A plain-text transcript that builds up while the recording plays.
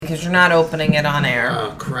because you're not opening it on air.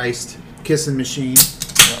 Oh, Christ. Kissing machine.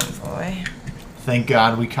 Oh, boy. Thank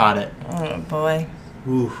God we caught it. Oh, boy.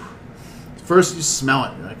 Ooh. First you smell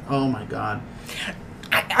it. You're like, oh, my God.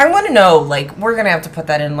 I want to know, like, we're going to have to put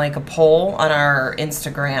that in, like, a poll on our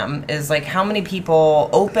Instagram, is, like, how many people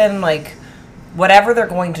open, like, whatever they're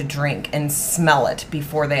going to drink and smell it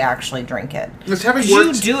before they actually drink it. It's having You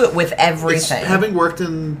worked, do it with everything. it's having worked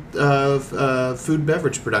in food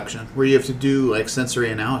beverage production, where you have to do, like, sensory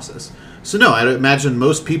analysis. So, no, I imagine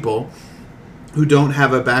most people who don't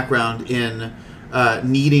have a background in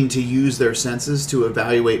needing to use their senses to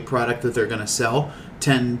evaluate product that they're going to sell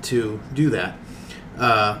tend to do that.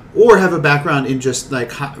 Or have a background in just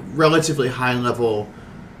like relatively high level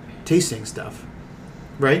tasting stuff,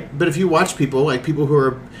 right? But if you watch people, like people who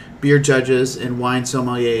are beer judges and wine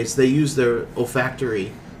sommeliers, they use their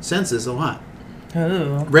olfactory senses a lot.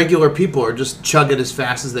 Ooh. Regular people are just chug it as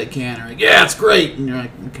fast as they can. They're like, yeah, it's great. And you're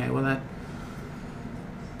like, okay, well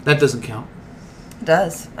that doesn't count. It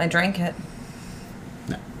does. I drank it.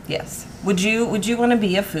 No. Yes. Would you want to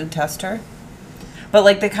be a food tester? But,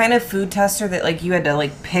 like, the kind of food tester that, like, you had to,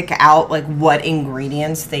 like, pick out, like, what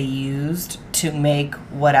ingredients they used to make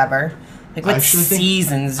whatever. Like, what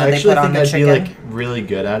seasons do they put on the chicken? I actually think I'd be, like, really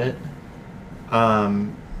good at it.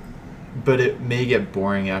 But it may get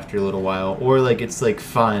boring after a little while. Or, like, it's, like,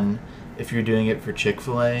 fun if you're doing it for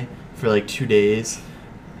Chick-fil-A for, like, 2 days.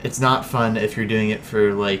 It's not fun if you're doing it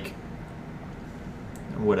for, like,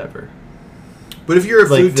 whatever. But if you're a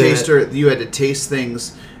food taster, you had to taste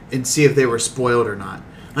things and see if they were spoiled or not.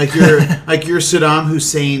 Like you're Saddam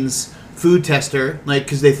Hussein's food tester, like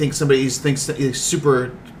because they think thinks he's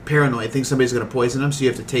super paranoid, thinks somebody's going to poison him, so you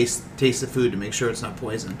have to taste the food to make sure it's not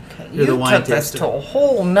poison. Okay, You're the wine took this taster. to a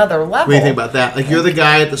whole nother level. What do you think about that? Like you're the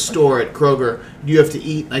guy at the store at Kroger. You have to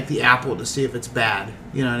eat like the apple to see if it's bad.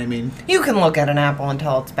 You know what I mean? You can look at an apple and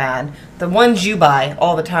tell it's bad. The ones you buy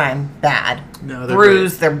all the time, bad. No, they're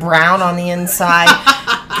bruised. They're brown on the inside.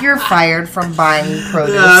 You're fired from buying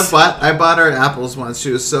produce. Yeah, I bought her apples once.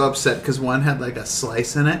 She was so upset because one had like a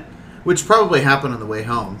slice in it, which probably happened on the way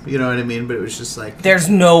home. You know what I mean? But it was just like... There's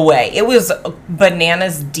no way. It was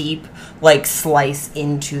bananas deep, like, slice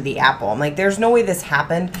into the apple. I'm like, there's no way this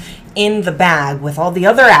happened in the bag with all the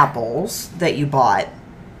other apples that you bought.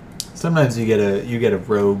 Sometimes you get a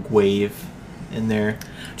rogue wave in there.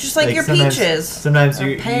 Just like your peaches. Sometimes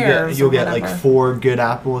you'll get like whatever. 4 good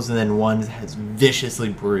apples, and then one has viciously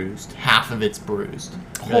bruised. Half of it's bruised.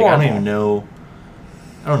 You're like, Horrible.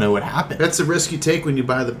 I don't know what happened. That's the risk you take when you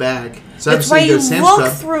buy the bag. So That's why you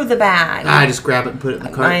look through the bag. I just grab it and put it in the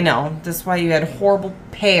cart. I know. That's why you had horrible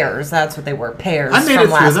pears. That's what they were. Pears I made from it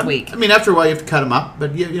through last them. week. I mean, after a while you have to cut them up,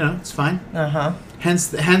 but you know, it's fine. Uh-huh. Hence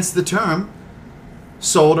the term,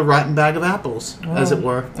 sold a rotten bag of apples, as it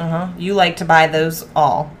were. Uh-huh. You like to buy those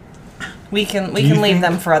all. We can leave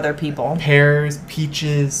them for other people. Pears,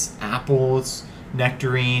 peaches, apples,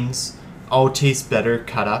 nectarines all taste better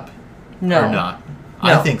cut up? No. Or not?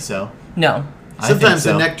 No. I think so. No. Sometimes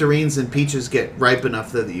so. the nectarines and peaches get ripe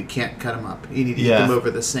enough though that you can't cut them up. You need to eat them over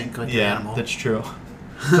the sink like an animal. That's true.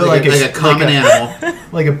 So like a common animal.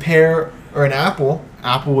 Like a pear or an apple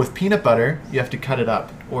with peanut butter, you have to cut it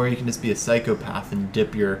up. Or you can just be a psychopath and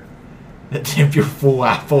dip your full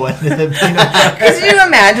apple in the peanut butter. Could you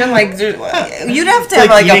imagine, like, you'd have to have,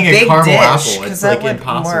 like, a big dish, because that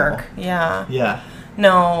wouldn't work. Yeah. Yeah.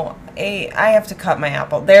 No, I have to cut my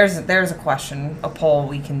apple. There's a question, a poll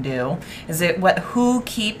we can do. Is it who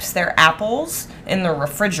keeps their apples in the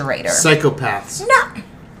refrigerator? Psychopaths.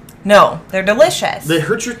 No, they're delicious. They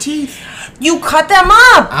hurt your teeth. You cut them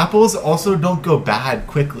up. Apples also don't go bad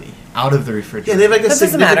quickly out of the refrigerator. Yeah, they have like a That doesn't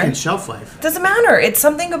significant matter. shelf life. Doesn't matter. It's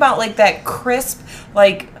something about, like, that crisp,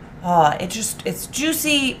 like, it's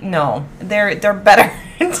juicy. No, they're better.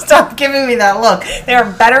 Stop giving me that look.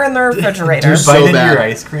 They're better in the refrigerator. Do you So bite into bad. your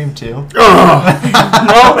ice cream too? No,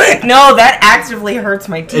 that actively hurts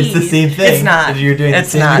my teeth. It's the same thing. It's not. You're doing the it's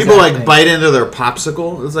same not. thing. People like bite into their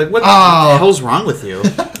popsicle. It's like, what the hell's wrong with you?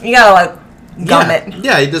 You gotta, like, gum it.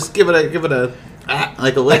 Yeah, you just give it a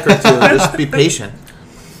like a lick or two and just be patient.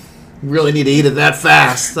 You really need to eat it that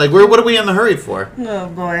fast. Like, what are we in the hurry for? Oh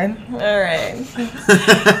boy. All right.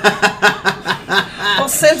 Well,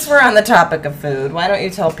 since we're on the topic of food, why don't you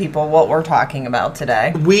tell people what we're talking about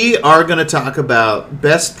today? We are going to talk about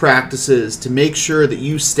best practices to make sure that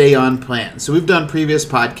you stay on plan. So we've done previous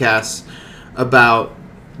podcasts about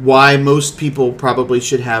why most people probably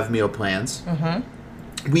should have meal plans.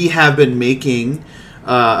 Mm-hmm. We have been making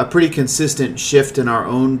a pretty consistent shift in our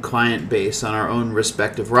own client base on our own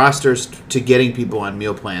respective rosters to getting people on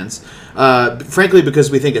meal plans. Frankly, because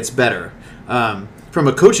we think it's better. From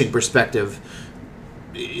a coaching perspective,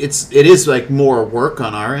 it is like more work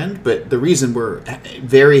on our end, but the reason we're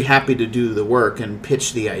very happy to do the work and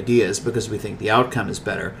pitch the ideas because we think the outcome is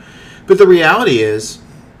better. But the reality is,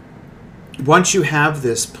 once you have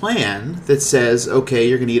this plan that says, okay,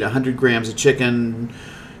 you're going to eat 100 grams of chicken,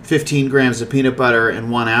 15 grams of peanut butter,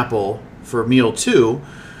 and 1 apple for meal 2,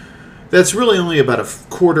 that's really only about a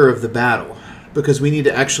quarter of the battle, because we need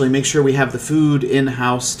to actually make sure we have the food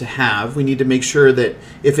in-house to have. We need to make sure that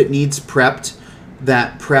if it needs prepped,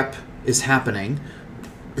 that prep is happening.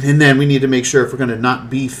 And then we need to make sure if we're going to not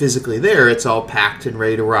be physically there, it's all packed and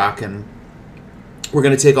ready to rock. And we're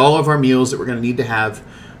going to take all of our meals that we're going to need to have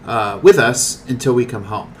with us until we come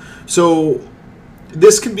home. So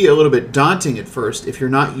this can be a little bit daunting at first if you're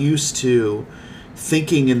not used to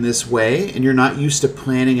thinking in this way and you're not used to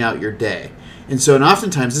planning out your day. And so, and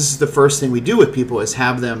oftentimes this is the first thing we do with people, is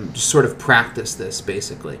have them just sort of practice this,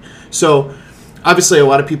 basically. So obviously a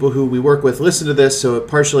lot of people who we work with listen to this, so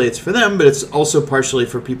partially it's for them, but it's also partially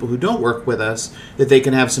for people who don't work with us, that they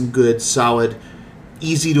can have some good, solid,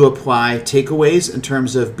 easy to apply takeaways in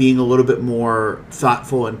terms of being a little bit more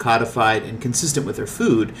thoughtful and codified and consistent with their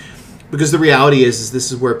food. Because the reality is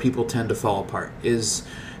this is where people tend to fall apart, is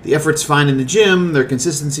the effort's fine in the gym, their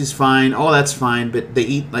consistency's fine, all that's fine, but they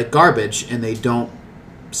eat like garbage and they don't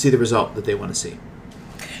see the result that they want to see.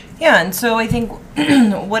 Yeah, and so I think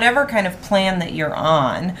whatever kind of plan that you're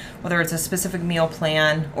on, whether it's a specific meal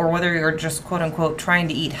plan or whether you're just quote unquote trying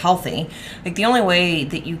to eat healthy, like the only way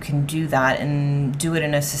that you can do that and do it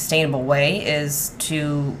in a sustainable way is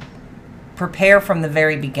to prepare from the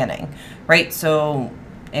very beginning, right? So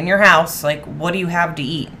in your house, like, what do you have to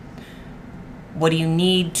eat? What do you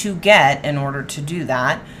need to get in order to do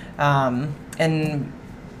that? And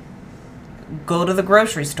go to the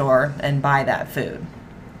grocery store and buy that food.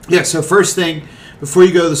 Yeah, so first thing, before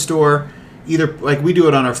you go to the store, either, like we do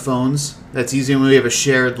it on our phones. That's easy, and we have a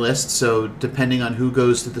shared list, so depending on who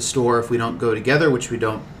goes to the store, if we don't go together, which we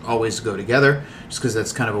don't always go together, just because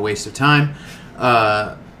that's kind of a waste of time,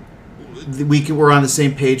 we're on the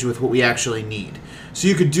same page with what we actually need. So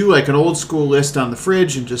you could do like an old school list on the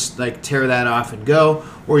fridge and just like tear that off and go,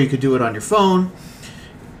 or you could do it on your phone.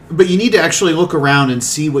 But you need to actually look around and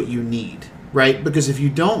see what you need, right? Because if you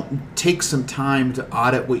don't take some time to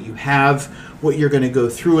audit what you have, what you're going to go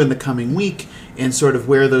through in the coming week, and sort of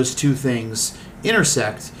where those two things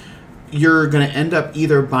intersect, you're going to end up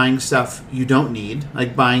either buying stuff you don't need,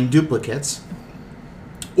 like buying duplicates,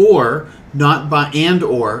 or not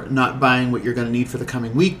buying what you're going to need for the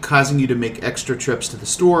coming week, causing you to make extra trips to the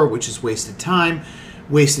store, which is wasted time.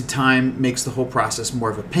 Wasted time makes the whole process more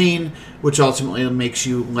of a pain, which ultimately makes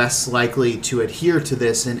you less likely to adhere to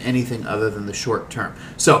this in anything other than the short term.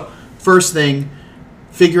 So, first thing,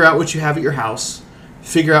 figure out what you have at your house.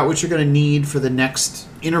 Figure out what you're going to need for the next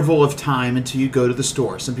interval of time until you go to the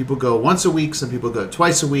store. Some people go once a week, some people go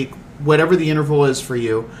twice a week. Whatever the interval is for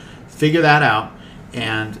you, figure that out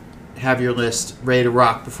and have your list ready to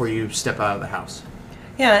rock before you step out of the house.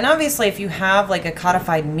 Yeah, and obviously if you have like a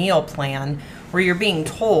codified meal plan where you're being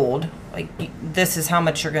told, like, this is how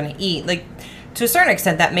much you're going to eat, like, to a certain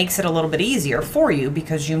extent that makes it a little bit easier for you,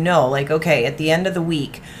 because you know, like, okay, at the end of the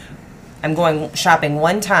week, I'm going shopping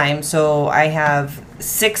one time, so I have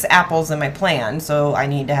 6 apples in my plan, so I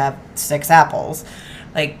need to have 6 apples.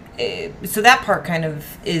 Like, so that part kind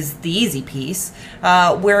of is the easy piece,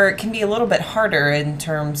 where it can be a little bit harder in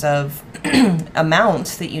terms of amount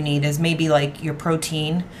that you need is maybe like your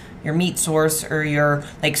protein, your meat source, or your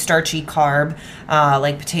like starchy carb,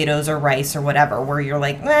 like potatoes or rice or whatever, where you're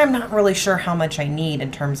like, I'm not really sure how much I need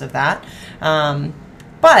in terms of that.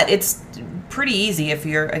 But it's pretty easy if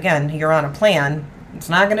you're on a plan. It's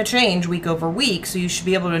not going to change week over week, so you should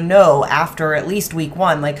be able to know after at least week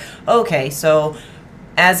 1, like, okay, so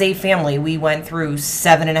as a family, we went through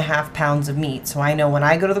 7.5 pounds of meat. So I know when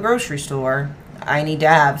I go to the grocery store, I need to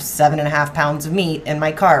have 7.5 pounds of meat in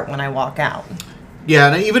my cart when I walk out.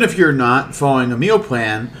 Yeah, and even if you're not following a meal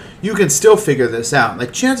plan, you can still figure this out.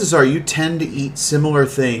 Like, chances are you tend to eat similar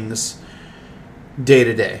things day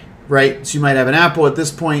to day, right? So you might have an apple at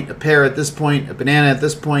this point, a pear at this point, a banana at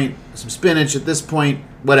this point, some spinach at this point,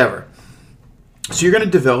 whatever. So you're going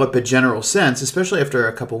to develop a general sense, especially after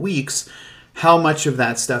a couple weeks, how much of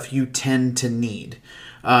that stuff you tend to need.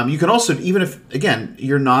 You can also, even if, again,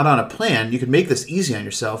 you're not on a plan, you can make this easy on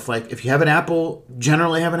yourself. Like, if you have an apple,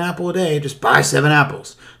 generally have an apple a day, just buy 7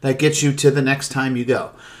 apples. That gets you to the next time you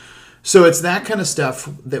go. So it's that kind of stuff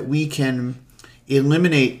that we can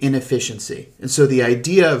eliminate inefficiency. And so the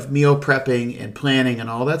idea of meal prepping and planning and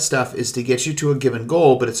all that stuff is to get you to a given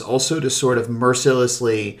goal, but it's also to sort of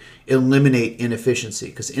mercilessly eliminate inefficiency,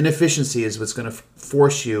 because inefficiency is what's going to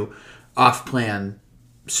force you off plan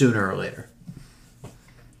sooner or later.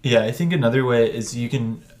 Yeah, I think another way is you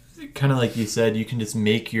can, kind of like you said, you can just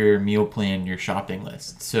make your meal plan your shopping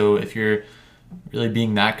list. So if you're really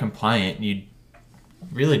being that compliant, you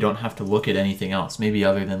really don't have to look at anything else, maybe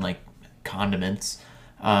other than like condiments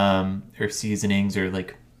or seasonings or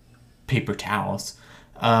like paper towels.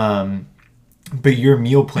 But your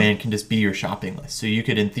meal plan can just be your shopping list. So you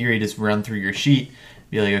could, in theory, just run through your sheet,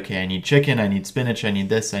 be like, okay, I need chicken, I need spinach, I need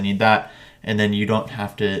this, I need that. And then you don't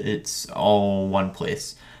have to, it's all one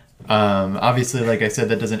place. Obviously, like I said,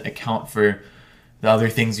 that doesn't account for the other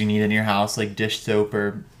things you need in your house, like dish soap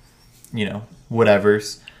or,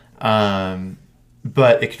 whatever's.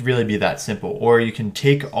 But it could really be that simple. Or you can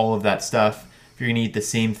take all of that stuff, if you're going to eat the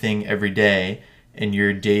same thing every day, and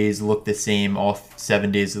your days look the same all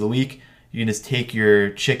 7 days of the week, you can just take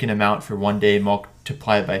your chicken amount for one day,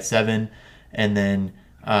 multiply it by 7, and then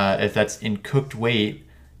if that's in cooked weight,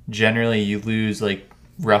 generally you lose like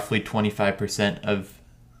roughly 25% of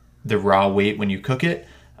the raw weight when you cook it.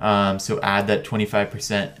 So add that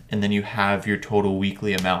 25%, and then you have your total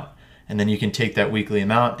weekly amount. And then you can take that weekly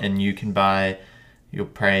amount and you can buy, you'll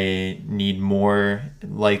probably need more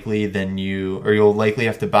likely than you'll likely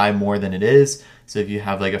have to buy more than it is. So if you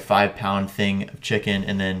have like a 5-pound thing of chicken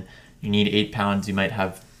and then you need 8 pounds, you might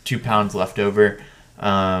have 2 pounds left over,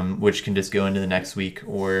 which can just go into the next week,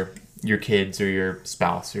 or your kids or your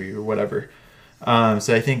spouse or your whatever.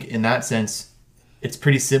 So I think in that sense, it's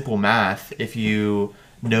pretty simple math if you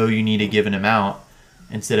know you need a given amount,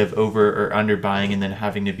 instead of over or under buying and then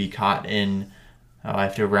having to be caught in, I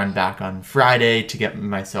have to run back on Friday to get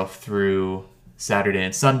myself through Saturday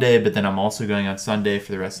and Sunday, but then I'm also going on Sunday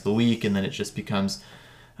for the rest of the week, and then it just becomes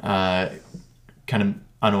kind of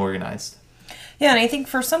unorganized. Yeah, and I think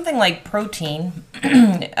for something like protein,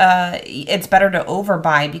 it's better to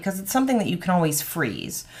overbuy because it's something that you can always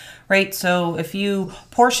freeze, right? So if you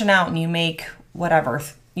portion out and you make whatever,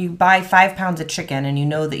 you buy 5 pounds of chicken and you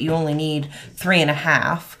know that you only need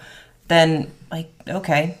 3.5, then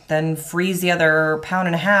okay, then freeze the other 1.5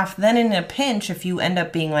 pounds. Then in a pinch, if you end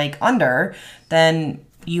up being like under, then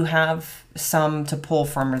you have some to pull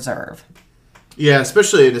from reserve. Yeah,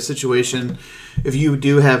 especially in a situation, if you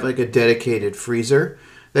do have like a dedicated freezer,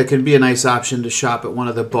 that can be a nice option to shop at one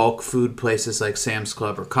of the bulk food places like Sam's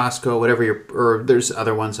Club or Costco, or there's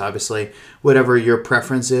other ones, obviously, whatever your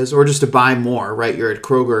preference is, or just to buy more, right? You're at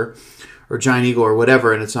Kroger or Giant Eagle or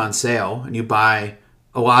whatever, and it's on sale, and you buy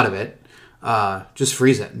a lot of it. Just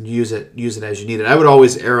freeze it and use it as you need it. I would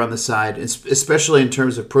always err on the side, especially in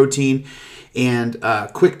terms of protein and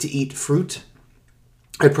quick to eat fruit.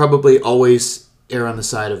 I'd probably always err on the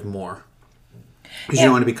side of more, because you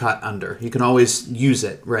don't want to be caught under. You can always use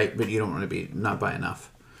it, right? But you don't want to be not buy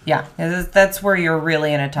enough. Yeah, that's where you're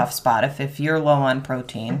really in a tough spot. If you're low on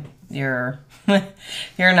protein, you're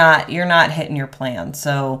not hitting your plan.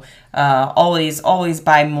 So always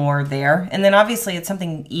buy more there. And then obviously it's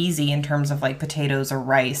something easy in terms of like potatoes or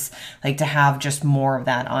rice, like to have just more of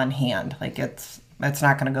that on hand. Like it's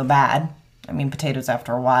not going to go bad. I mean, potatoes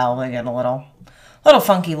after a while they get a little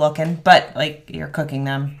funky looking, but like you're cooking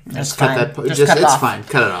them. Just fine. cut that. It's fine.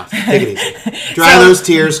 Cut it off. Take it easy. Dry those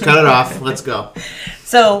tears. Cut it off. Let's go.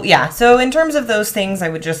 So yeah. So in terms of those things, I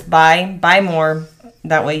would just buy more.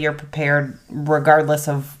 That way you're prepared regardless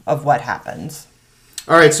of what happens.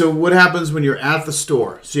 All right. So what happens when you're at the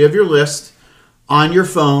store? So you have your list on your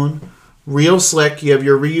phone, real slick. You have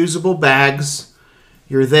your reusable bags.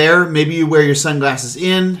 You're there. Maybe you wear your sunglasses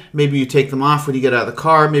in. Maybe you take them off when you get out of the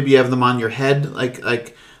car. Maybe you have them on your head,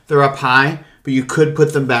 like they're up high, but you could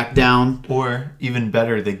put them back down. Or even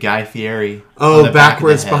better, the Guy Fieri. Oh,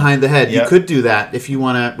 backwards behind the head. Yep. You could do that if you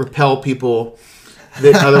want to repel people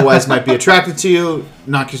that otherwise might be attracted to you.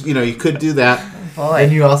 You could do that. Boy.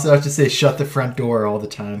 And you also have to say, shut the front door all the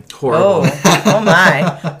time. Horrible. Oh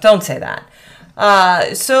my. Don't say that.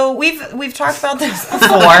 So we've talked about this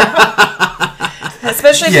before.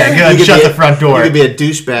 Especially if you shut the front door. You could be a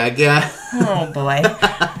douchebag, yeah. Oh boy.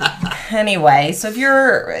 Anyway, so if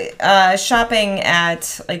you're shopping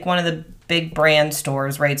at like one of the big brand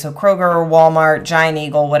stores, right? So Kroger, Walmart, Giant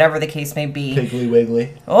Eagle, whatever the case may be. Piggly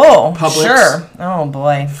Wiggly. Oh, Publix. Sure. Oh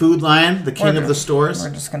boy. Food Lion, the king of the stores.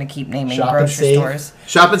 We're just going to keep naming Shop grocery stores.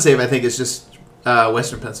 Shop and Save, I think, is just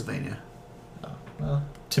Western Pennsylvania. Well,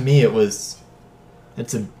 to me, it's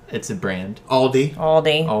a brand. Aldi.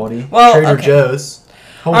 Well, Trader Joe's.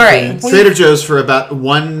 All right. Trader Joe's for about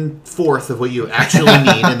 1/4 of what you actually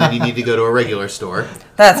need, and then you need to go to a regular store.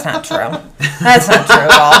 That's not true. That's not true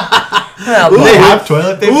at all. Oh, Do they have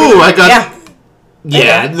toilet paper? Ooh, I got... Yeah.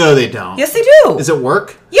 Yeah, no, they don't. Yes, they do. Does it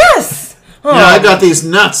work? Yes. You know, I got these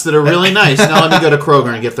nuts that are really nice. Now let me go to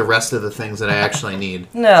Kroger and get the rest of the things that I actually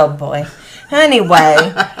need. No, boy.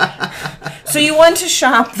 Anyway, so you want to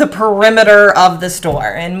shop the perimeter of the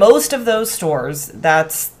store. And most of those stores,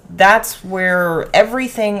 that's where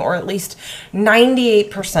everything, or at least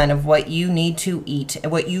 98% of what you need to eat,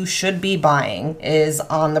 what you should be buying, is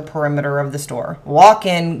on the perimeter of the store. Walk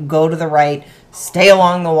in, go to the right, stay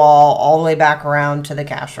along the wall, all the way back around to the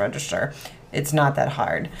cash register. It's not that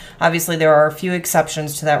hard. Obviously, there are a few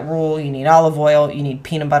exceptions to that rule. You need olive oil, you need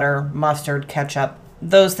peanut butter, mustard, ketchup.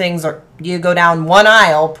 Those things are, you go down one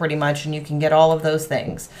aisle pretty much and you can get all of those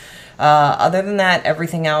things. Other than that,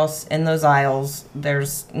 everything else in those aisles,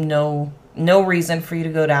 there's no reason for you to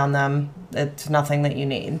go down them. It's nothing that you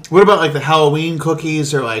need. What about like the Halloween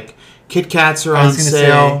cookies, or like Kit Kats are on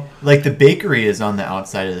sale? Like the bakery is on the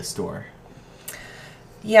outside of the store.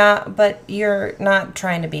 Yeah, but you're not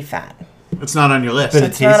trying to be fat. It's not on your list. But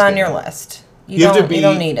It's not on your list. You have to be you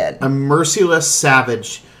don't need it. a merciless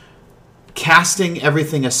savage, casting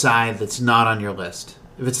everything aside that's not on your list.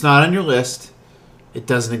 If it's not on your list, it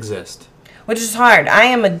doesn't exist. Which is hard. I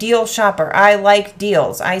am a deal shopper. I like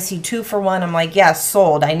deals. I see 2 for $1. I'm like, yes,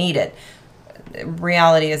 sold. I need it.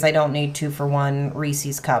 Reality is I don't need 2 for $1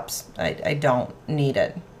 Reese's cups. I don't need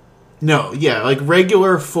it. No, yeah, like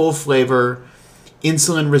regular full flavor,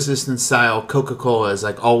 insulin resistant style Coca-Cola is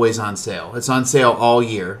like always on sale. It's on sale all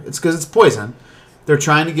year. It's because it's poison. They're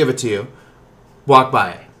trying to give it to you. Walk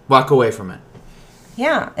by it. Walk away from it.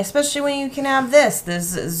 Yeah, especially when you can have this.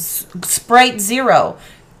 This is Sprite Zero.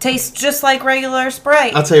 Tastes just like regular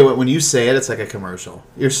Sprite. I'll tell you what, when you say it, it's like a commercial.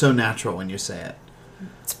 You're so natural when you say it.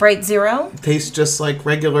 Sprite Zero? It tastes just like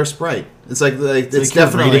regular Sprite. It's like it's like you're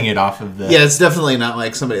definitely reading it off of the. Yeah, it's definitely not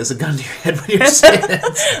like somebody has a gun to your head when you're saying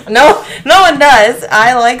it. No one does.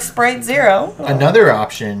 I like Sprite Zero. Another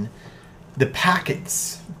option, the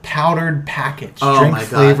packets, powdered packets, Oh drink my God,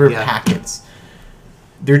 flavor yeah. packets.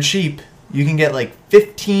 They're cheap. You can get like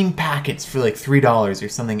 15 packets for like $3 or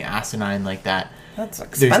something asinine like that. That's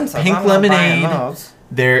expensive. There's pink I'm not buying lemonade. those.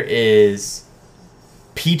 There is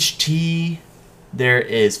peach tea. There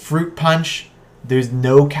is fruit punch. There's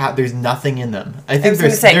there's nothing in them. I think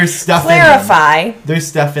there's stuff in them. Clarify. There's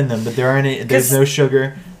stuff in them, but there aren't. There's no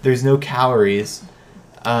sugar. There's no calories.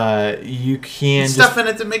 You can Stuff in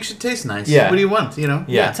it that makes it taste nice. Yeah. What do you want? You know?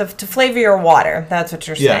 Yeah. To flavor your water. That's what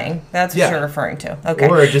you're Yeah. saying. That's what Yeah. you're referring to. Okay.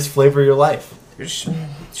 Or just flavor your life.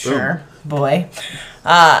 Sure, boy.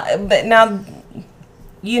 But now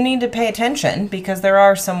you need to pay attention because there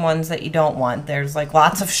are some ones that you don't want. There's like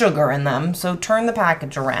lots of sugar in them, so turn the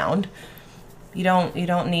package around. You don't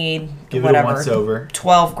need Give it a whatever once over.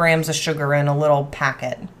 12 grams of sugar in a little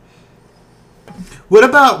packet.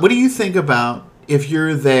 What do you think about if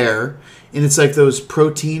you're there and it's like those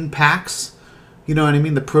protein packs? You know what I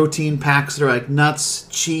mean? The protein packs that are like nuts,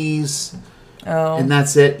 cheese, Oh, and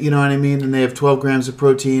that's it. You know what I mean? And they have 12 grams of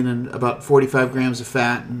protein and about 45 grams of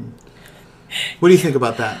fat. And what do you think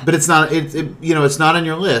about that? But it's not. It's not on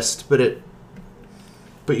your list.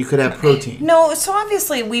 But you could have protein. no, so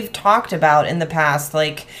obviously we've talked about in the past,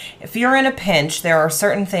 like, if you're in a pinch, there are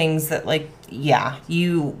certain things that, like, yeah,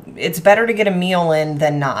 it's better to get a meal in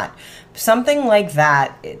than not. Something like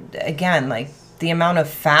that, again, like, the amount of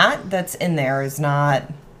fat that's in there is not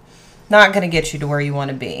going to get you to where you want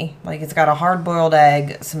to be. Like, it's got a hard-boiled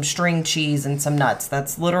egg, some string cheese, and some nuts.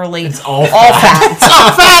 That's literally all fat. It's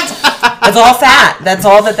all fat. It's all fat. That's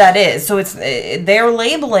all that is. So they're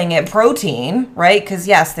labeling it protein, right? Because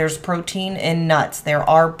yes, there's protein in nuts. There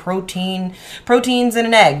are proteins in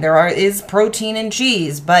an egg. Is protein in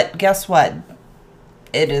cheese. But guess what?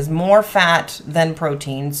 It is more fat than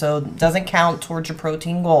protein, so it doesn't count towards your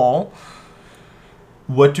protein goal.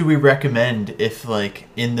 What do we recommend if, like,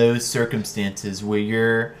 in those circumstances where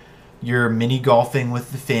you're mini golfing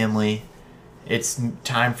with the family, it's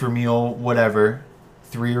time for meal whatever,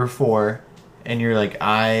 3 or 4, and you're like,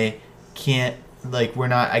 I can't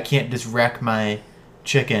just wreck my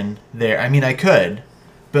chicken there. I mean, I could,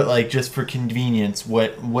 but like just for convenience,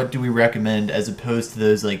 what do we recommend as opposed to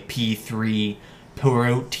those like P3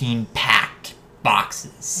 protein packed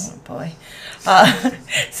boxes? Oh boy.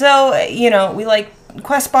 So, we like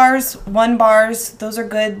Quest bars, 1 bars. Those are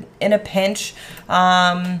good in a pinch.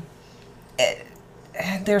 There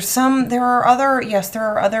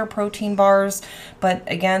are other protein bars, but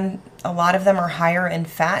again, a lot of them are higher in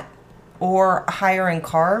fat or higher in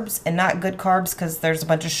carbs, and not good carbs because there's a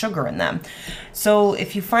bunch of sugar in them. So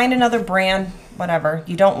if you find another brand, whatever,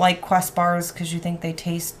 you don't like Quest bars because you think they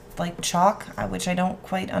taste like chalk, which I don't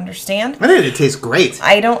quite understand. I think it tastes great.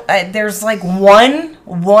 There's like one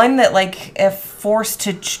that like if forced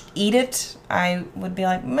to eat it, I would be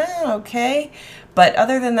like, meh, okay. But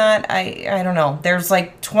other than that, I don't know. There's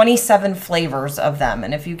like 27 flavors of them.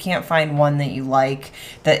 And if you can't find one that you like,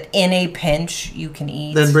 that in a pinch you can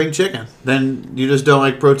eat. Then bring chicken. Then you just don't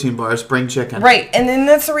like protein bars, bring chicken. Right. And then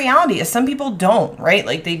that's the reality is some people don't, right?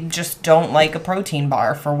 Like they just don't like a protein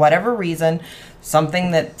bar for whatever reason.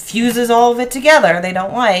 Something that fuses all of it together they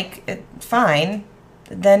don't like. Fine.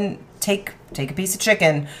 Then take a piece of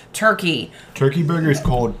chicken, turkey. Turkey burgers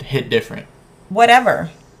cold hit different. Whatever.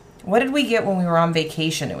 What did we get when we were on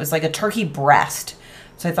vacation? It was like a turkey breast.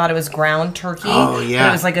 So I thought it was ground turkey. Oh, yeah. But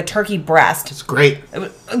it was like a turkey breast. It's great. It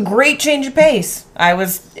was a great change of pace. I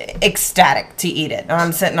was ecstatic to eat it.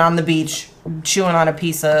 I'm sitting on the beach chewing on a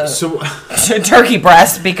piece of turkey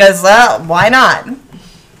breast because, why not?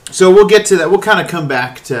 So we'll get to that. We'll kind of come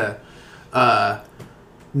back to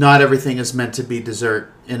not everything is meant to be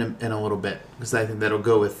dessert in a little bit, because I think that'll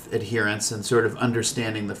go with adherence and sort of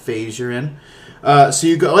understanding the phase you're in. So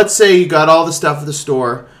you go. Let's say you got all the stuff at the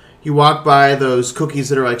store. You walk by those cookies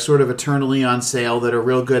that are like sort of eternally on sale that are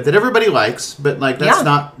real good that everybody likes, but like that's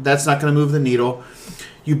not going to move the needle.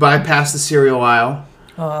 You bypass the cereal aisle.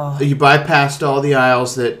 Oh. You bypassed all the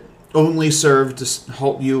aisles that only serve to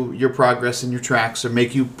halt your progress in your tracks or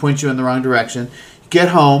point you in the wrong direction. You get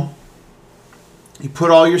home. You put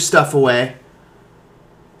all your stuff away.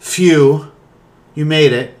 Phew, you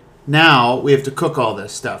made it. Now we have to cook all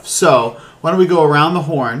this stuff. So why don't we go around the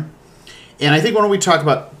horn? And I think when we talk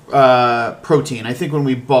about protein, I think when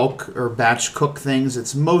we bulk or batch cook things,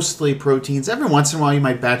 it's mostly proteins. Every once in a while you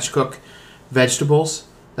might batch cook vegetables.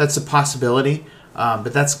 That's a possibility.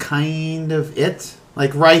 But that's kind of it.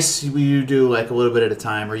 Like rice, you do like a little bit at a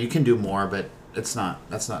time, or you can do more, but that's not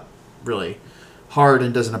really hard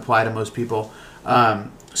and doesn't apply to most people.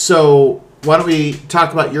 So why don't we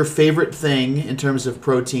talk about your favorite thing in terms of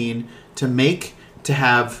protein to make to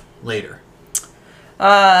have later?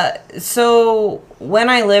 So when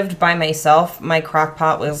I lived by myself, my crock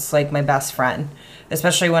pot was like my best friend.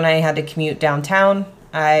 Especially when I had to commute downtown,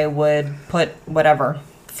 I would put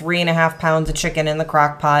 3.5 pounds of chicken in the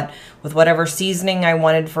crock pot with whatever seasoning I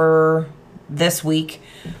wanted for this week.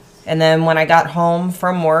 And then when I got home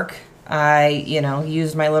from work, I,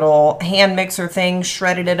 used my little hand mixer thing,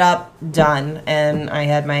 shredded it up, done. And I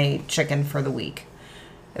had my chicken for the week.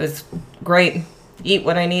 It was great. Eat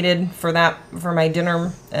what I needed for my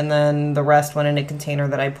dinner, and then the rest went in a container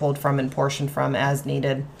that I pulled from and portioned from as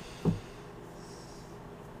needed.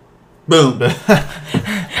 Boom.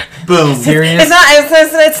 Boom. Serious?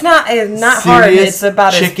 It's not hard. It's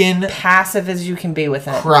about chicken as passive as you can be with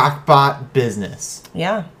it. Crockpot business.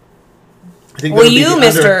 Yeah. Well, you,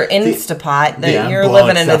 Mr. Instapot, you're blowing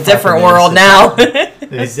living in a stuff up different in world now.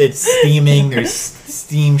 It's steaming. There's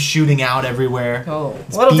steam shooting out everywhere. Oh,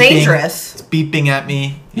 a little dangerous. It's beeping at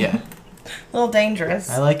me. Yeah. A little dangerous.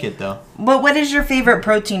 I like it though. But what is your favorite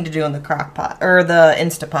protein to do in the crock pot or the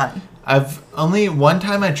Instapot? I've only one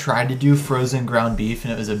time I tried to do frozen ground beef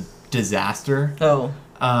and it was a disaster. Oh.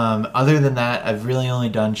 Other than that, I've really only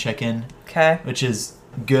done chicken. Okay. Which is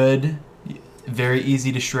good, very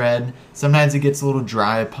easy to shred. Sometimes it gets a little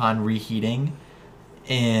dry upon reheating,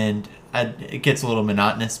 and it gets a little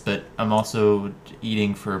monotonous. But I'm also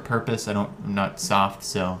eating for a purpose. I'm not soft,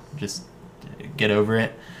 so just get over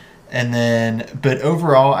it. And then, but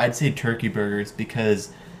overall, I'd say turkey burgers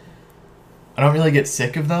because I don't really get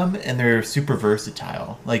sick of them, and they're super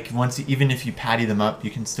versatile. Like even if you patty them up,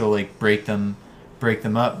 you can still like break them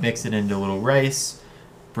up, mix it into a little rice,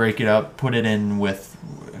 break it up, put it in with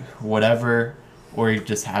whatever, or you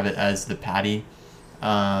just have it as the patty.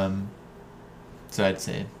 So I'd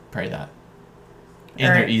say probably that.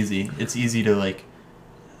 And they're easy. It's easy to like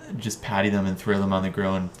just patty them and throw them on the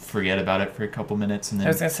grill and forget about it for a couple minutes, and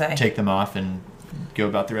then take them off and go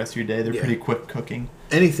about the rest of your day. They're pretty quick cooking.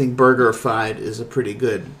 Anything burger-fied is a pretty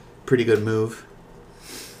good move.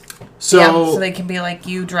 So they can be like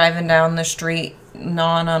you driving down the street,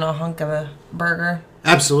 gnawing on a hunk of a burger.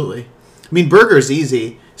 Absolutely. I mean, burger is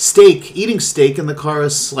easy. Eating steak in the car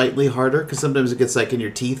is slightly harder because sometimes it gets like in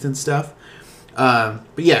your teeth and stuff. But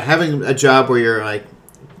yeah, having a job where you're like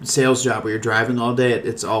sales job where you're driving all day,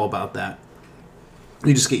 it's all about that.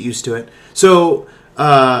 You just get used to it. So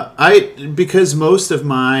because most of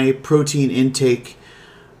my protein intake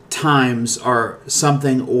times are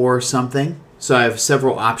something or something, so I have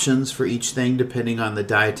several options for each thing depending on the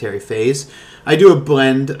dietary phase. I do a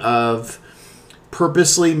blend of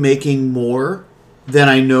purposely making more than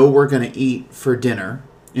I know we're going to eat for dinner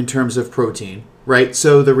in terms of protein, right?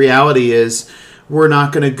 So the reality is we're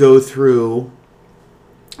not going to go through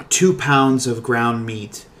 2 pounds of ground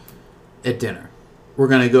meat at dinner. We're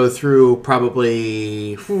going to go through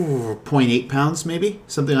probably zero point 0.8 pounds, maybe,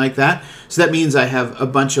 something like that. So that means I have a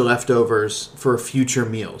bunch of leftovers for future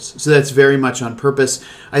meals. So that's very much on purpose.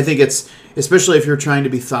 I think it's, especially if you're trying to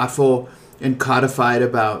be thoughtful and codified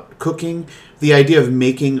about cooking, the idea of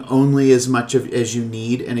making only as much as you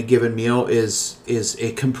need in a given meal is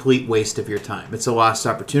a complete waste of your time. It's a lost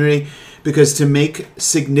opportunity, because to make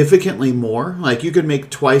significantly more, like you could make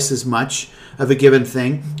twice as much of a given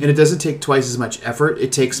thing, and it doesn't take twice as much effort.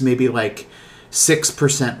 It takes maybe like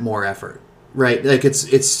 6% more effort, right? Like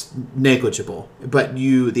it's negligible, but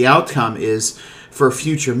the outcome is for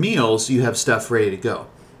future meals, you have stuff ready to go.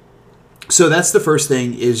 So that's the first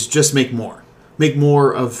thing, is just make more. Make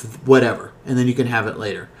more of whatever, and then you can have it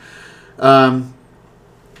later. In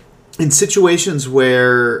situations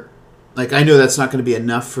where, like, I know that's not going to be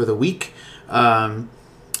enough for the week,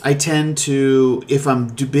 I tend to, if I'm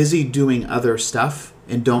busy doing other stuff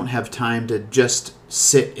and don't have time to just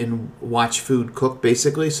sit and watch food cook,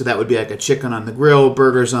 basically, so that would be like a chicken on the grill,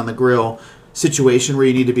 burgers on the grill situation where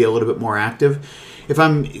you need to be a little bit more active. If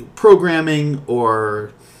I'm programming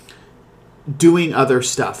or doing other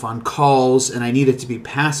stuff on calls and I need it to be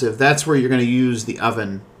passive, that's where you're going to use the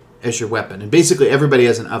oven as your weapon. And basically everybody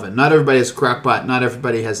has an oven. Not everybody has a crock pot. Not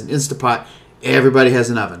everybody has an Instapot. Everybody has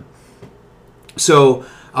an oven. So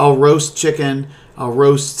I'll roast chicken, I'll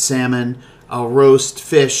roast salmon, I'll roast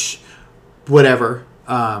fish, whatever,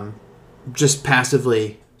 just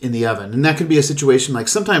passively in the oven. And that could be a situation like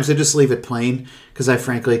sometimes I just leave it plain because I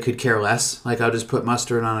frankly could care less. Like I'll just put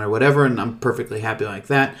mustard on it or whatever, and I'm perfectly happy like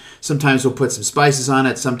that. Sometimes we'll put some spices on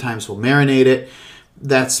it. Sometimes we'll marinate it.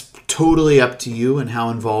 That's totally up to you and how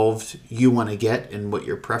involved you want to get and what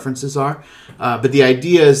your preferences are. But the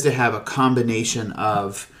idea is to have a combination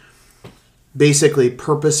of basically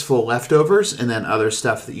purposeful leftovers and then other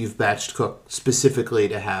stuff that you've batched cooked specifically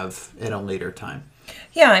to have at a later time.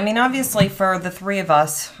 Yeah, I mean, obviously for the three of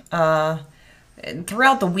us,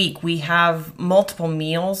 throughout the week we have multiple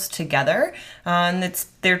meals together, and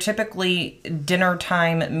they're typically dinner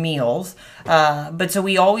time meals, but so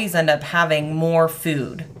we always end up having more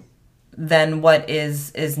food than what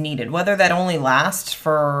is needed. Whether that only lasts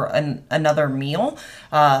for another meal,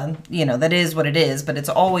 that is what it is, but it's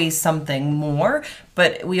always something more.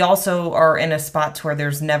 But we also are in a spot where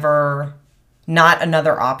there's never not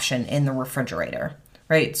another option in the refrigerator,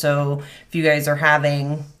 right? So if you guys are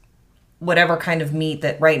having whatever kind of meat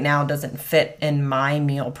that right now doesn't fit in my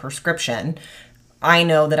meal prescription, I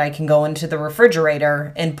know that I can go into the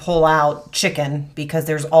refrigerator and pull out chicken because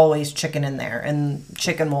there's always chicken in there, and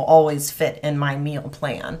chicken will always fit in my meal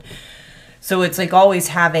plan. So it's like always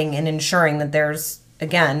having and ensuring that there's,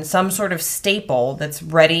 again, some sort of staple that's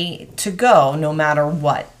ready to go no matter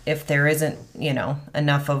what. If there isn't,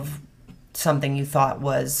 enough of something you thought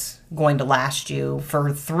was going to last you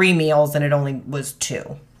for 3 meals and it only was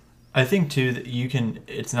 2. I think too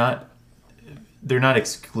that they're not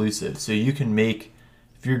exclusive. So you can make,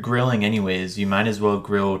 if you're grilling anyways, you might as well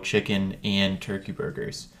grill chicken and turkey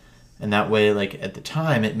burgers. And that way, like at the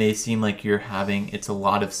time, it may seem like it's a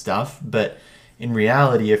lot of stuff, but in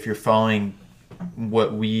reality, if you're following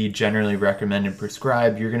what we generally recommend and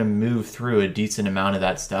prescribe, you're going to move through a decent amount of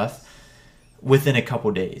that stuff within a couple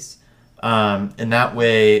days. And that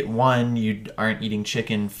way, 1, you aren't eating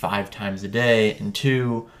chicken 5 times a day, and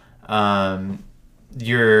 2,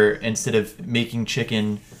 you're, instead of making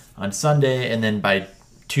chicken on Sunday and then by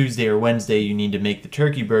Tuesday or Wednesday you need to make the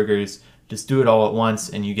turkey burgers, just do it all at once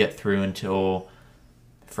and you get through until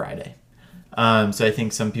Friday. So I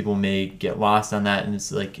think some people may get lost on that, and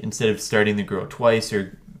it's like instead of starting the grill twice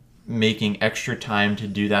or making extra time to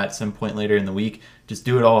do that some point later in the week, just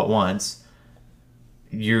do it all at once.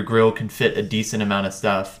 Your grill can fit a decent amount of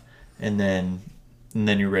stuff, and then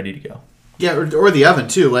you're ready to go. Yeah, or the oven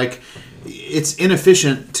too. Like, it's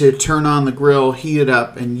inefficient to turn on the grill, heat it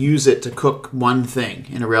up, and use it to cook one thing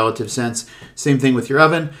in a relative sense. Same thing with your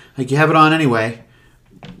oven. Like, you have it on anyway,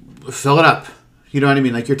 fill it up. You know what I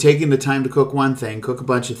mean? Like, you're taking the time to cook one thing, cook a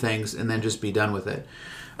bunch of things, and then just be done with it.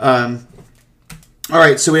 All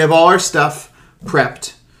right, so we have all our stuff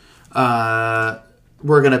prepped.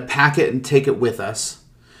 We're going to pack it and take it with us.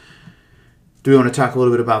 Do we want to talk a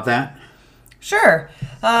little bit about that? Sure.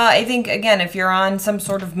 I think, again, if you're on some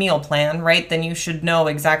sort of meal plan, right, then you should know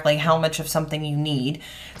exactly how much of something you need.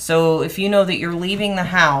 So if you know that you're leaving the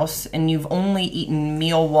house and you've only eaten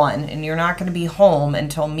meal 1 and you're not going to be home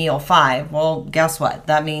until meal 5, well, guess what?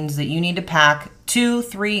 That means that you need to pack 2,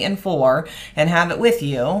 3, and 4 and have it with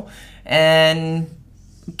you and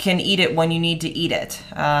can eat it when you need to eat it.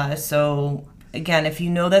 So Again, if you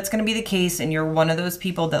know that's going to be the case and you're one of those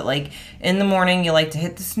people that like in the morning you like to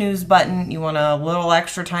hit the snooze button, you want a little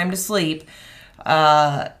extra time to sleep,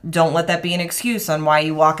 don't let that be an excuse on why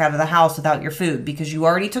you walk out of the house without your food, because you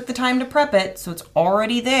already took the time to prep it, so it's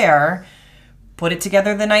already there. Put it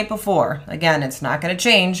together the night before. Again, it's not going to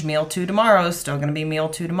change. Meal 2 tomorrow is still going to be meal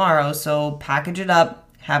 2 tomorrow, so package it up,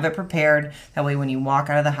 have it prepared. That way when you walk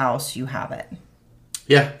out of the house, you have it.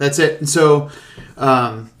 Yeah, that's it. And so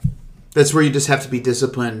that's where you just have to be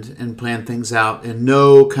disciplined and plan things out and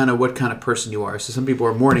know kind of what kind of person you are. So some people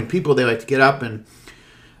are morning people. They like to get up and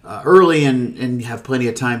early and have plenty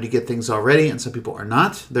of time to get things all ready. And some people are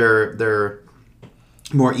not. They're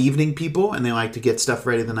more evening people, and they like to get stuff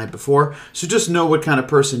ready the night before. So just know what kind of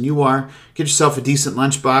person you are. Get yourself a decent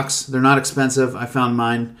lunchbox. They're not expensive. I found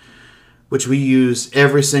mine, which we use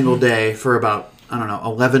every single day, for about, I don't know,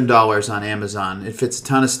 $11 on Amazon. It fits a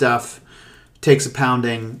ton of stuff, takes a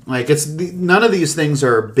pounding. Like, none of these things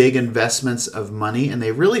are big investments of money, and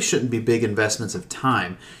they really shouldn't be big investments of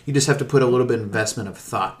time. You just have to put a little bit of investment of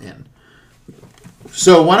thought in.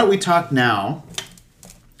 So why don't we talk now?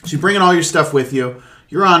 So you're bringing all your stuff with you.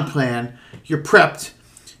 You're on plan. You're prepped.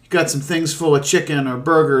 You got some things full of chicken or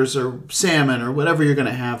burgers or salmon or whatever you're going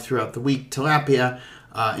to have throughout the week, tilapia,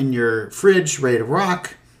 in your fridge, ready to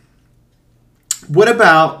rock. What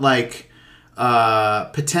about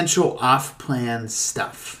potential off-plan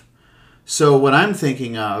stuff? So what I'm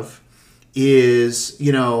thinking of is,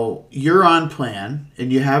 you're on plan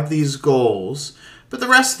and you have these goals, but the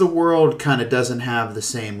rest of the world kind of doesn't have the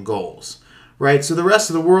same goals. Right? So the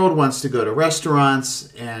rest of the world wants to go to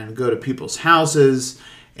restaurants and go to people's houses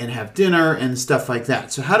and have dinner and stuff like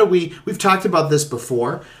that. So how do we've talked about this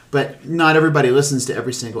before, but not everybody listens to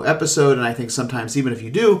every single episode. And I think sometimes, even if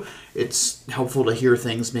you do, it's helpful to hear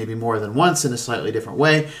things maybe more than once in a slightly different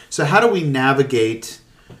way. So how do we navigate,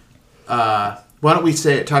 why don't we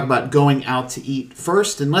talk about going out to eat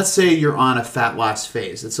first? And let's say you're on a fat loss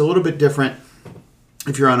phase. It's a little bit different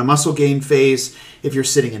if you're on a muscle gain phase, if you're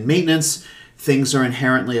sitting in maintenance. Things are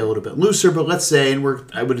inherently a little bit looser, but let's say, and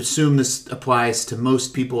I would assume this applies to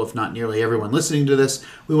most people, if not nearly everyone listening to this,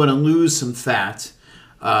 we want to lose some fat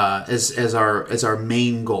as our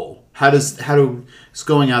main goal. How does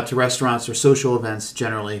going out to restaurants or social events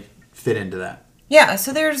generally fit into that? Yeah,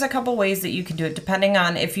 so there's a couple ways that you can do it depending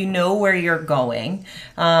on if you know where you're going.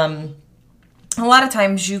 A lot of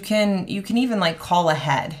times you can even call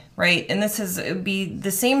ahead, right? And it would be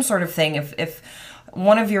the same sort of thing if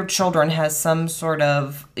one of your children has some sort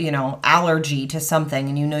of, allergy to something,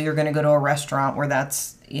 and you're going to go to a restaurant where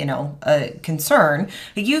that's, a concern,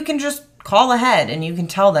 you can just call ahead and you can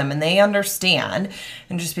tell them and they understand,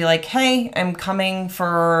 and just be like, hey, I'm coming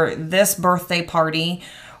for this birthday party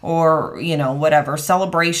or, whatever,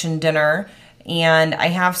 celebration dinner, and I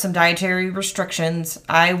have some dietary restrictions.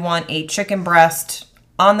 I want a chicken breast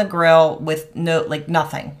on the grill with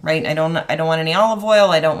nothing, right? I don't want any olive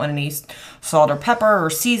oil. I don't want any salt or pepper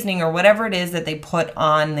or seasoning or whatever it is that they put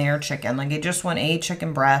on their chicken. I just want a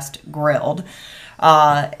chicken breast grilled.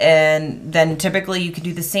 And then typically you can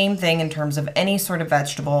do the same thing in terms of any sort of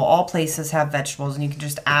vegetable. All places have vegetables, and you can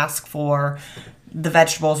just ask for the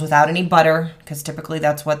vegetables without any butter, because typically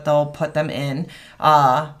that's what they'll put them in.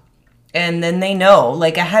 And then they know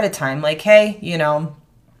ahead of time, hey,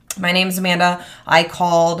 my name's Amanda. I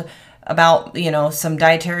called about, some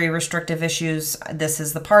dietary restrictive issues. This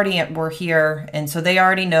is the party. We're here. And so they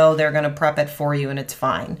already know they're going to prep it for you, and it's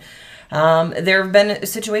fine. There have been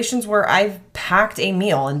situations where I've packed a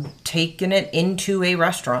meal and taken it into a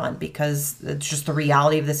restaurant because it's just the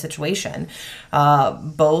reality of the situation.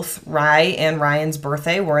 Both Rye and Ryan's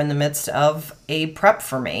birthday were in the midst of a prep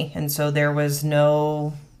for me. And so there was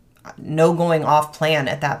no going off plan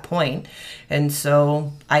at that point. And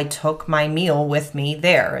so I took my meal with me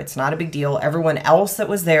there. It's not a big deal. Everyone else that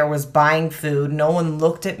was there was buying food. No one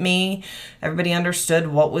looked at me. Everybody understood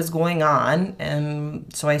what was going on.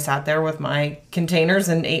 And so I sat there with my containers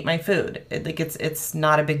and ate my food. It's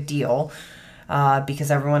not a big deal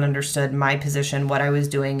because everyone understood my position, what I was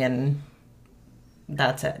doing, and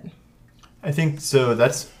that's it. I think so.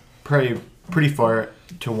 That's probably pretty far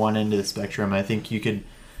to one end of the spectrum. I think you could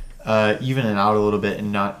even it out a little bit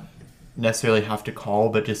and not necessarily have to call,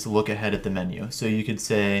 but just look ahead at the menu. So you could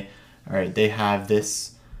say, all right, they have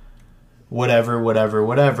this whatever,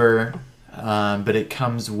 but it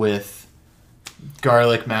comes with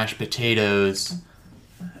garlic mashed potatoes.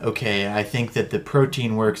 Okay, I think that the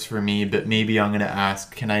protein works for me, but maybe I'm going to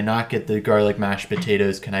ask, can I not get the garlic mashed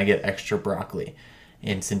potatoes? Can I get extra broccoli?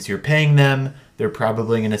 And since you're paying them, they're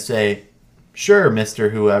probably going to say, sure,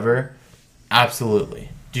 Mr. Whoever, absolutely.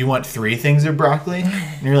 do you want 3 things of broccoli?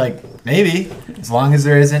 And you're like, maybe, as long as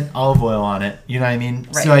there isn't olive oil on it. You know what I mean?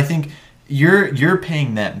 Right. So I think you're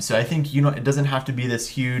paying them. So I think, it doesn't have to be this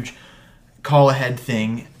huge call ahead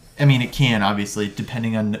thing. I mean, it can, obviously,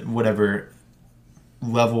 depending on whatever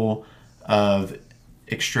level of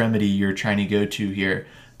extremity you're trying to go to here.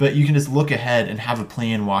 But you can just look ahead and have a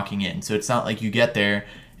plan walking in. So it's not like you get there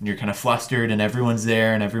and you're kind of flustered and everyone's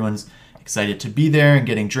there and everyone's excited to be there and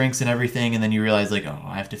getting drinks and everything. And then you realize, like, oh,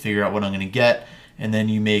 I have to figure out what I'm going to get. And then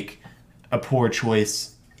you make a poor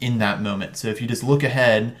choice in that moment. So if you just look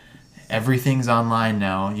ahead, everything's online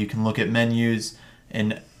now. You can look at menus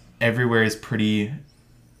and everywhere is pretty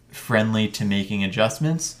friendly to making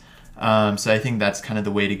adjustments. So I think that's kind of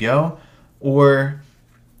the way to go. Or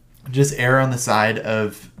just err on the side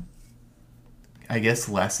of, I guess,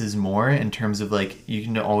 less is more, in terms of, like, you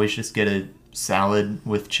can always just get a salad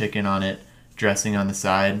with chicken on it, dressing on the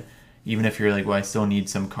side. Even if you're like, well, I still need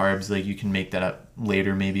some carbs, like, you can make that up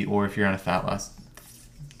later maybe. Or if you're on a fat loss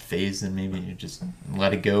phase, then maybe you just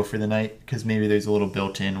let it go for the night, because maybe there's a little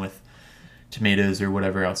built-in with tomatoes or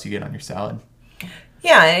whatever else you get on your salad.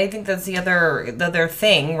 Yeah, and I think that's the other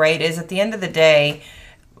thing, right, is at the end of the day,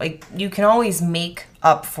 like, you can always make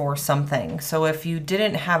up for something. So if you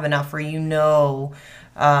didn't have enough, or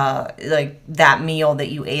like, that meal that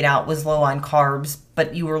you ate out was low on carbs,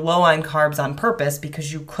 but you were low on carbs on purpose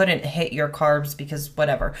because you couldn't hit your carbs because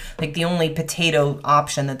whatever. Like, the only potato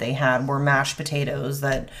option that they had were mashed potatoes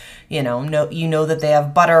that, that they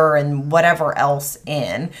have butter and whatever else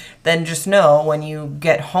in. Then just know when you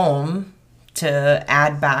get home to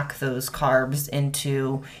add back those carbs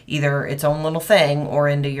into either its own little thing or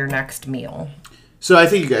into your next meal. So I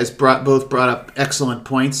think you guys both brought up excellent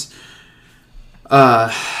points.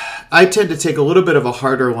 I tend to take a little bit of a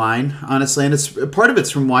harder line, honestly, and it's part of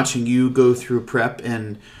it's from watching you go through prep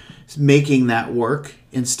and making that work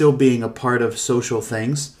and still being a part of social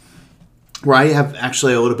things, where I have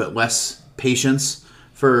actually a little bit less patience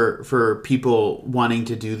for people wanting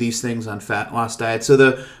to do these things on fat loss diets. So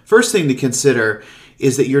the first thing to consider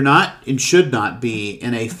is that you're not and should not be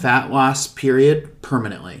in a fat loss period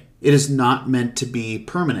permanently. It is not meant to be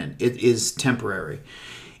permanent. It is temporary.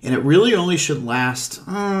 And it really only should last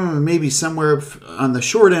maybe somewhere on the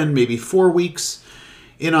short end, maybe 4 weeks.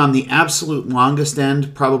 And on the absolute longest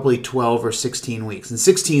end, probably 12 or 16 weeks. And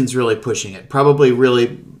 16 is really pushing it. Probably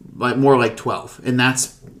really more like 12. And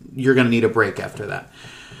you're going to need a break after that.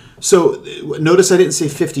 So notice I didn't say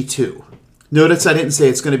 52. Notice I didn't say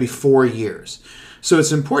it's going to be 4 years. So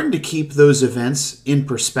it's important to keep those events in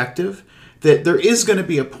perspective, that there is going to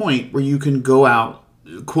be a point where you can go out,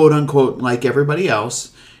 quote unquote, like everybody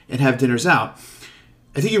else, and have dinners out.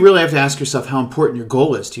 I think you really have to ask yourself how important your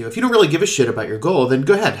goal is to you. If you don't really give a shit about your goal, then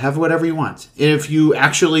go ahead, have whatever you want. And if you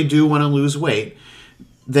actually do want to lose weight,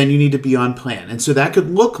 then you need to be on plan. And so that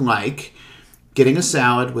could look like getting a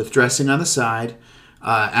salad with dressing on the side,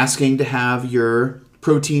 asking to have your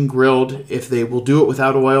protein grilled. If they will do it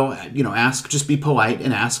without oil, ask, just be polite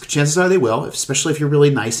and ask. Chances are they will, especially if you're really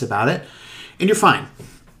nice about it, and you're fine.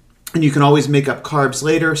 And you can always make up carbs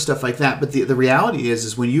later, stuff like that. But the reality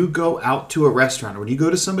is when you go out to a restaurant or when you go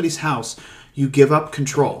to somebody's house, you give up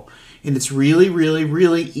control. And it's really, really,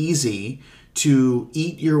 really easy to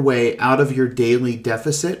eat your way out of your daily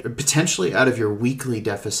deficit or potentially out of your weekly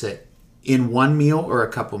deficit in one meal or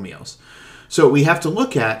a couple meals. So what we have to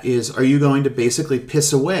look at is, are you going to basically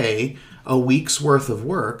piss away a week's worth of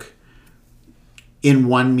work in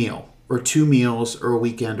one meal or 2 meals or a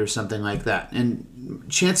weekend or something like that? And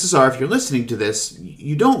chances are, if you're listening to this,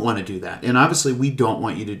 you don't want to do that. And obviously we don't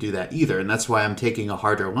want you to do that either. And that's why I'm taking a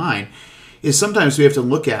harder line, is sometimes we have to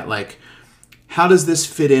look at, like, how does this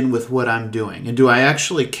fit in with what I'm doing? And do I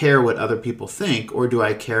actually care what other people think, or do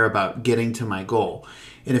I care about getting to my goal?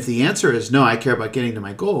 And if the answer is no, I care about getting to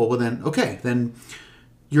my goal, well then, okay, then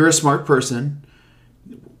you're a smart person.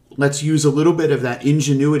 Let's use a little bit of that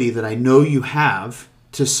ingenuity that I know you have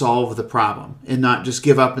to solve the problem, and not just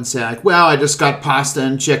give up and say, like, well, I just got pasta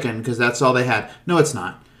and chicken because that's all they had. No, it's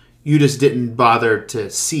not. You just didn't bother to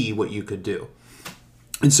see what you could do.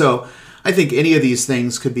 And so I think any of these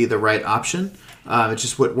things could be the right option. It's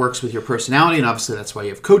just what works with your personality, and obviously that's why you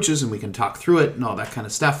have coaches, and we can talk through it and all that kind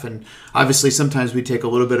of stuff. And obviously sometimes we take a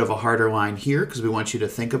little bit of a harder line here because we want you to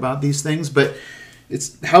think about these things, but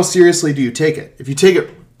it's how seriously do you take it? If you take it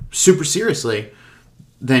super seriously,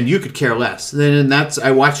 then you could care less. Then that's,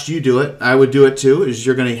 I watched you do it. I would do it too, is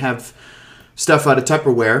you're going to have stuff out of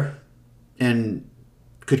Tupperware and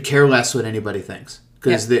could care less what anybody thinks.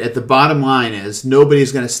 Because at the bottom line is,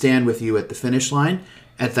 nobody's going to stand with you at the finish line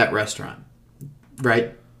at that restaurant.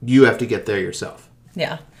 Right? You have to get there yourself.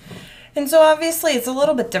 Yeah. And so obviously it's a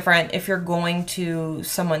little bit different if you're going to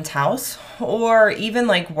someone's house or even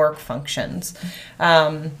like work functions.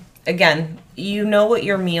 Again, you know what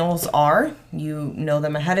your meals are. You know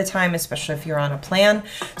them ahead of time, especially if you're on a plan.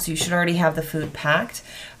 So you should already have the food packed.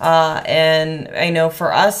 And I know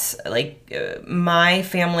for us, my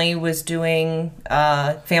family was doing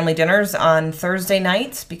family dinners on Thursday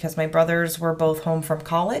nights because my brothers were both home from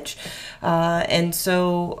college. And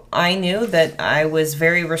so I knew that I was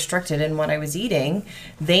very restricted in what I was eating.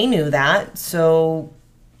 They knew that. So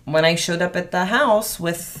when I showed up at the house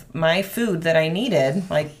with my food that I needed,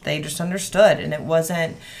 they just understood, and it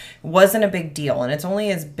wasn't a big deal, and it's only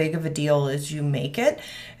as big of a deal as you make it.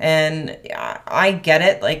 And I get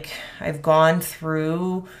it. I've gone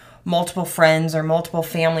through multiple friends or multiple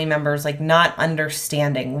family members not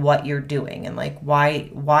understanding what you're doing and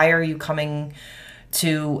why are you coming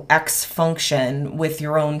to X function with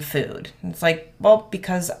your own food. It's well,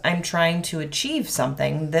 because I'm trying to achieve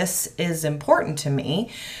something. This is important to me.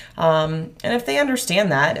 And if they understand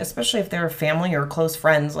that, especially if they're family or close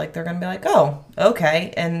friends, they're going to be oh,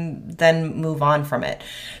 okay, and then move on from it.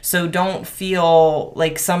 So don't feel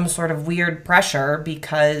some sort of weird pressure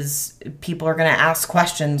because people are going to ask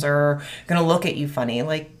questions or going to look at you funny.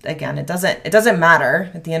 Again, it doesn't matter.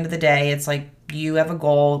 At the end of the day, it's you have a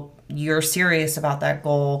goal. You're serious about that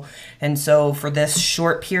goal. And so for this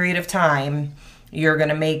short period of time, you're going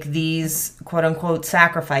to make these quote unquote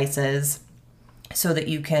sacrifices so that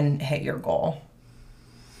you can hit your goal.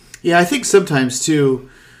 Yeah, I think sometimes too,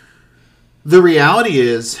 the reality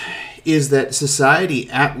is that society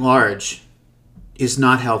at large is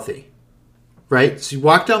not healthy, right? So you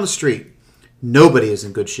walk down the street, nobody is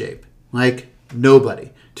in good shape.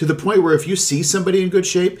 Nobody. To the point where if you see somebody in good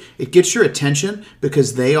shape, it gets your attention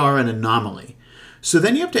because they are an anomaly. So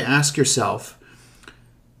then you have to ask yourself,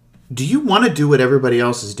 do you want to do what everybody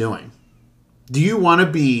else is doing? Do you want to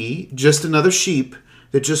be just another sheep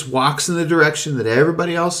that just walks in the direction that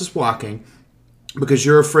everybody else is walking because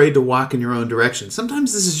you're afraid to walk in your own direction?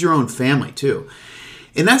 Sometimes this is your own family too.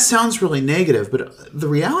 And that sounds really negative, but the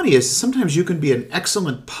reality is sometimes you can be an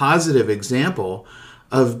excellent positive example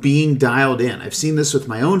of being dialed in. I've seen this with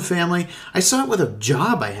my own family. I saw it with a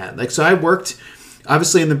job I had. So I worked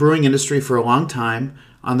obviously in the brewing industry for a long time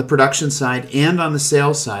on the production side and on the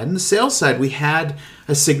sales side. On the sales side, we had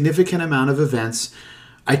a significant amount of events.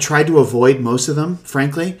 I tried to avoid most of them,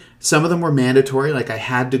 frankly. Some of them were mandatory, I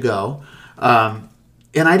had to go. And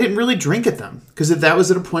I didn't really drink at them because that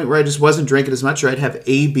was at a point where I just wasn't drinking as much, or I'd have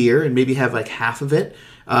a beer and maybe have half of it.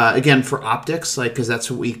 Again, for optics, because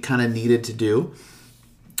that's what we kind of needed to do.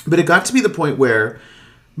 But it got to be the point where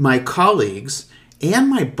my colleagues and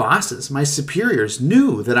my bosses, my superiors,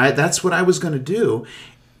 knew that that's what I was going to do.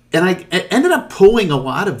 And I ended up pulling a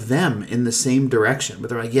lot of them in the same direction. But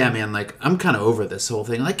they're yeah, man, I'm kind of over this whole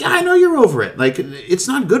thing. Yeah, I know you're over it. It's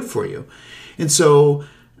not good for you. And so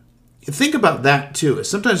think about that too.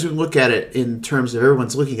 Sometimes we look at it in terms of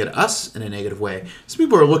everyone's looking at us in a negative way. Some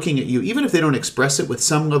people are looking at you, even if they don't express it, with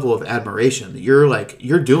some level of admiration. You're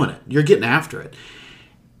doing it. You're getting after it.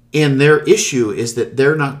 And their issue is that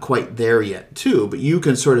they're not quite there yet too, but you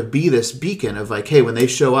can sort of be this beacon of hey, when they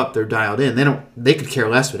show up, they're dialed in. They could care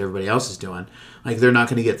less what everybody else is doing. They're not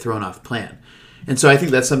going to get thrown off plan. And so I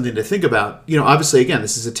think that's something to think about. Obviously, again,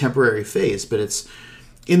 this is a temporary phase, but it's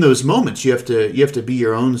in those moments you have to be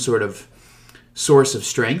your own sort of source of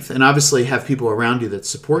strength, and obviously have people around you that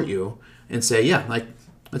support you and say, yeah,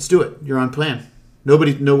 let's do it. You're on plan.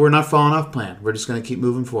 We're not falling off plan. We're just going to keep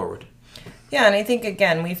moving forward. Yeah, and I think,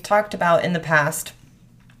 again, we've talked about in the past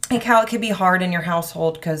how it could be hard in your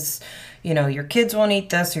household because, your kids won't eat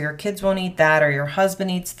this or your kids won't eat that or your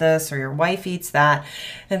husband eats this or your wife eats that.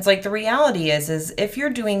 And it's the reality is if you're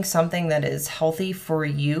doing something that is healthy for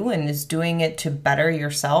you and is doing it to better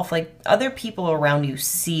yourself, other people around you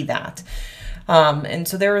see that. And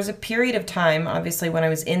so there was a period of time, obviously, when I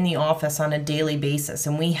was in the office on a daily basis,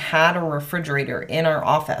 and we had a refrigerator in our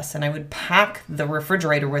office, and I would pack the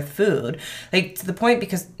refrigerator with food, to the point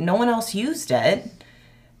because no one else used it.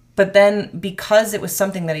 But then because it was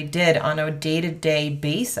something that I did on a day-to-day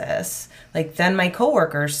basis, then my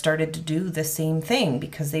coworkers started to do the same thing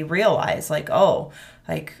because they realized all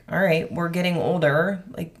right, we're getting older.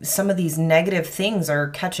 Some of these negative things are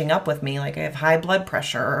catching up with me. I have high blood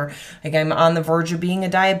pressure, or I'm on the verge of being a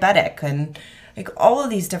diabetic, and all of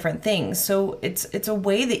these different things. So it's a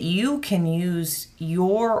way that you can use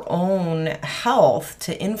your own health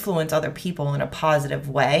to influence other people in a positive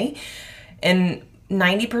way. And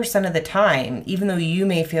 90% of the time, even though you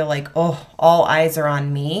may feel oh, all eyes are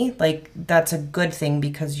on me, that's a good thing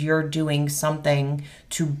because you're doing something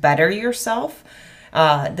to better yourself.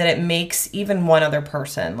 that it makes even one other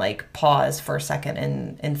person like pause for a second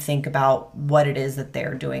and think about what it is that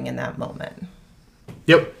they're doing in that moment.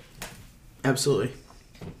 Yep. Absolutely.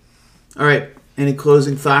 All right. Any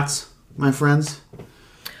closing thoughts, my friends?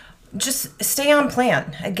 Just stay on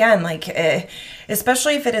plan. Again, like,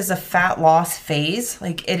 especially if it is a fat loss phase,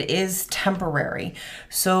 like it is temporary.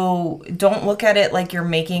 So don't look at it like you're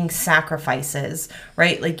making sacrifices,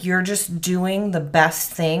 right? Like you're just doing the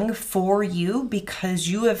best thing for you because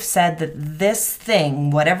you have said that this thing,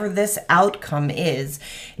 whatever this outcome is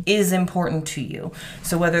important to you.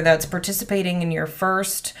 So whether that's participating in your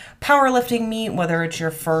first powerlifting meet, whether it's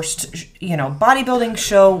your first, bodybuilding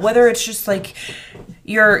show, whether it's just like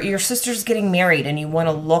your sister's getting married and you want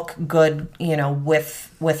to look good,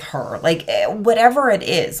 with her, like whatever it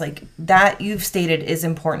is, like that you've stated is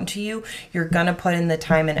important to you, you're gonna put in the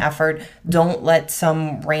time and effort. Don't let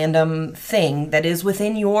some random thing that is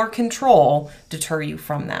within your control deter you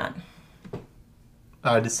from that.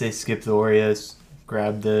 I would just say skip the Oreos.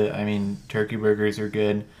 Grab turkey burgers are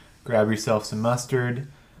good. Grab yourself some mustard.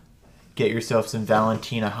 Get yourself some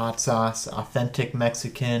Valentina hot sauce, authentic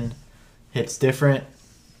Mexican. Hits different.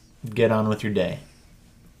 Get on with your day.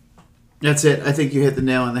 That's it. I think you hit the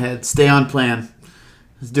nail on the head. Stay on plan.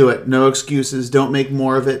 Let's do it. No excuses. Don't make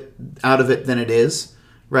more of it out of it than it is,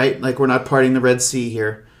 right? Like we're not parting the Red Sea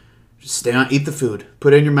here. Just stay on. Eat the food.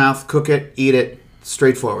 Put it in your mouth. Cook it. Eat it.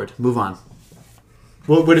 Straightforward. Move on.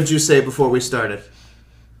 What did you say before we started?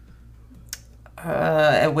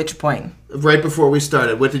 At which point? Right before we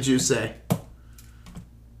started. What did you say?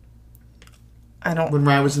 I don't. When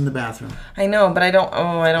Ryan was in the bathroom. I know, but I don't.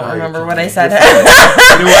 I don't remember what I said.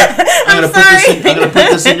 You know what? I'm gonna put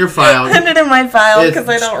this in your file. Put it in my file because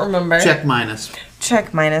I don't remember. Check minus.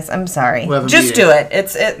 Check minus. I'm sorry. We'll just do it.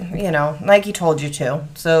 It's Nike told you to,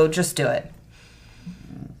 so just do it.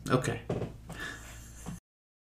 Okay.